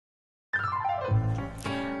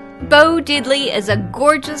Bo Diddley is a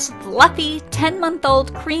gorgeous, fluffy,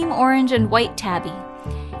 10-month-old cream orange and white tabby.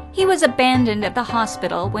 He was abandoned at the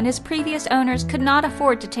hospital when his previous owners could not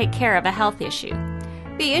afford to take care of a health issue.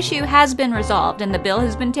 The issue has been resolved and the bill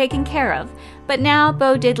has been taken care of, but now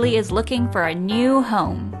Bo Diddley is looking for a new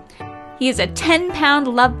home. He is a 10-pound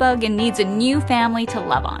love bug and needs a new family to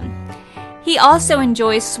love on. He also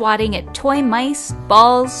enjoys swatting at toy mice,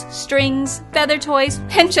 balls, strings, feather toys,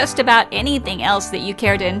 and just about anything else that you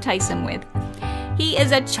care to entice him with. He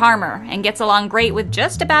is a charmer and gets along great with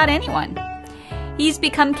just about anyone. He's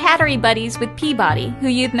become cattery buddies with Peabody, who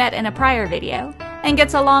you've met in a prior video, and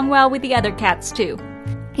gets along well with the other cats too.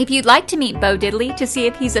 If you'd like to meet Bo Diddley to see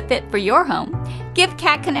if he's a fit for your home, give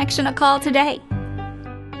Cat Connection a call today.